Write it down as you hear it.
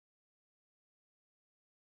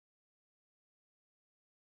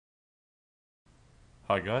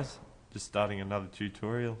Hi guys, just starting another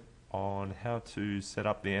tutorial on how to set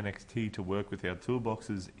up the NXT to work with our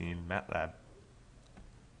toolboxes in MATLAB.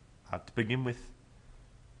 To begin with,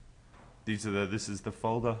 this is the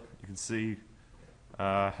folder. You can see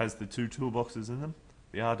has the two toolboxes in them,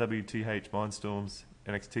 the RWTH Mindstorms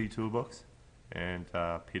NXT toolbox and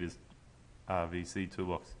Peter's RVC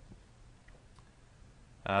toolbox.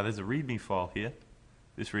 There's a README file here.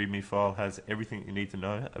 This README file has everything you need to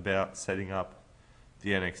know about setting up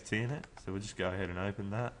the NXT in it. So we'll just go ahead and open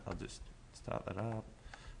that. I'll just start that up,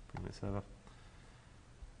 bring this over.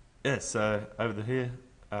 Yeah, so over here,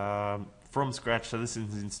 from scratch, so this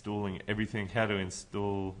is installing everything, how to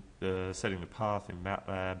install setting the path in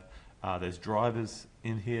MATLAB. There's drivers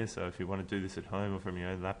in here, so if you want to do this at home or from your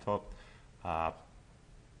own laptop,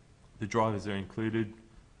 the drivers are included.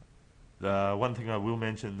 The one thing I will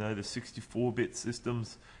mention though, the 64-bit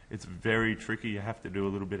systems, it's very tricky. You have to do a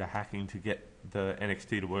little bit of hacking to get the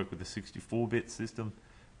NXT to work with the 64-bit system,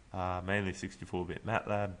 mainly 64-bit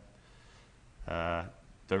MATLAB.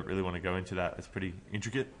 Don't really want to go into that, it's pretty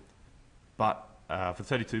intricate. But for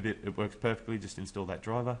 32-bit it works perfectly, just install that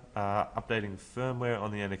driver. Updating firmware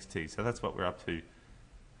on the NXT, so that's what we're up to.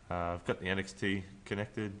 I've got the NXT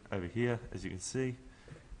connected over here, as you can see.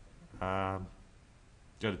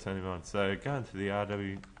 Go to turn it on. So go into the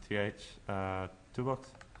RWTH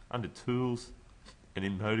toolbox, under Tools and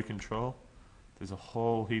in Motor Control. There's a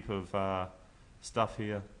whole heap of stuff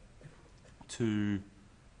here to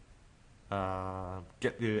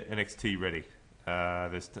get the NXT ready.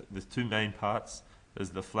 There's two main parts.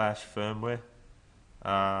 There's the flash firmware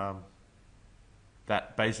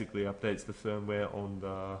that basically updates the firmware on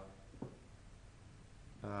the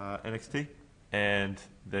NXT. And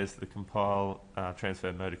there's the compile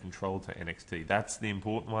transfer motor control to NXT. That's the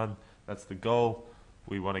important one. That's the goal.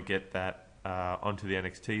 We want to get that onto the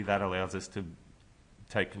NXT. That allows us to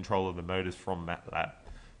take control of the motors from MATLAB.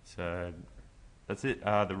 So that's it.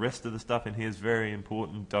 The rest of the stuff in here is very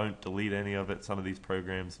important. Don't delete any of it. Some of these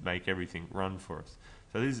programs make everything run for us.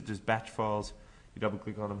 So these are just batch files. You double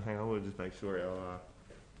click on them. Hang on, we'll just make sure our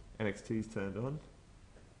NXT is turned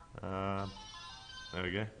on. There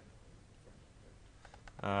we go.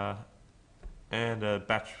 And a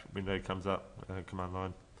batch window comes up, command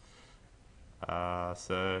line.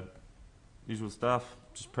 So usual stuff,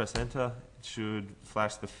 just press enter, it should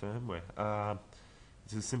flash the firmware.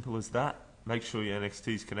 It's as simple as that. Make sure your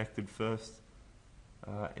NXT is connected first,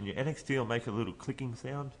 and your NXT will make a little clicking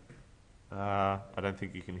sound. I don't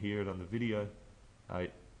think you can hear it on the video,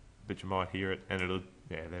 but you might hear it, and it'll,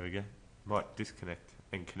 yeah, there we go. Might disconnect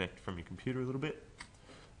and connect from your computer a little bit.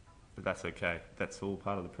 But that's okay, that's all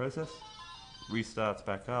part of the process. Restarts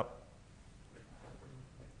back up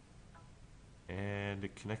and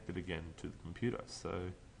it connected again to the computer. So,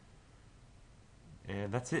 and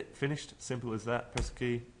that's it, finished, simple as that. Press the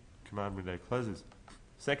key, command window closes.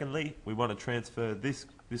 Secondly, we want to transfer this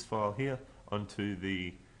file here onto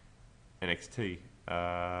the NXT.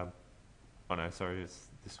 Oh no, sorry, it's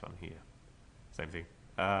this one here, same thing.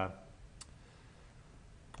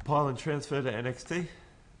 Compile and transfer to NXT.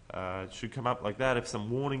 It should come up like that. If some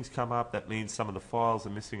warnings come up, that means some of the files are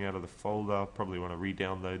missing out of the folder. Probably want to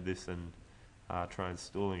re-download this and try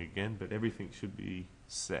installing again, but everything should be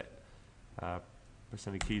set. Press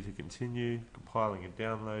any key to continue. Compiling and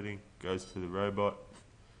downloading. Goes to the robot.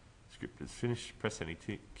 Script is finished. Press any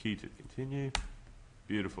key to continue.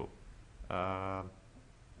 Beautiful.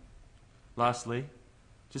 Lastly,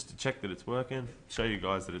 just to check that it's working, show you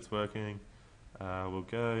guys that it's working, we'll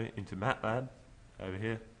go into MATLAB over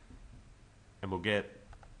here. And we'll go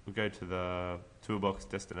to the toolbox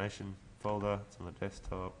destination folder. It's on the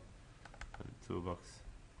desktop. The toolbox.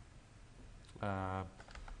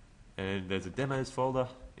 And there's a demos folder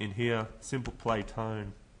in here. Simple play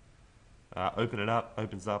tone. Open it up.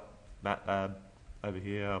 Opens up MATLAB over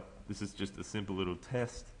here. This is just a simple little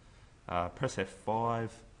test. Press F5,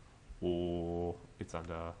 or it's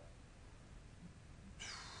under.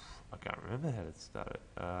 I can't remember how to start it.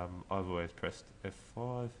 I've always pressed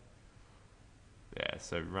F5. Yeah,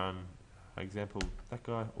 so run example that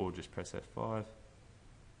guy, or just press F5.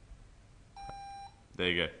 There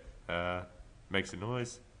you go. Makes a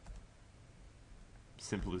noise.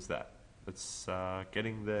 Simple as that. It's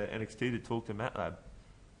getting the NXT to talk to MATLAB.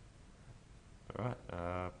 Alright,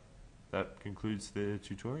 that concludes the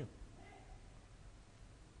tutorial.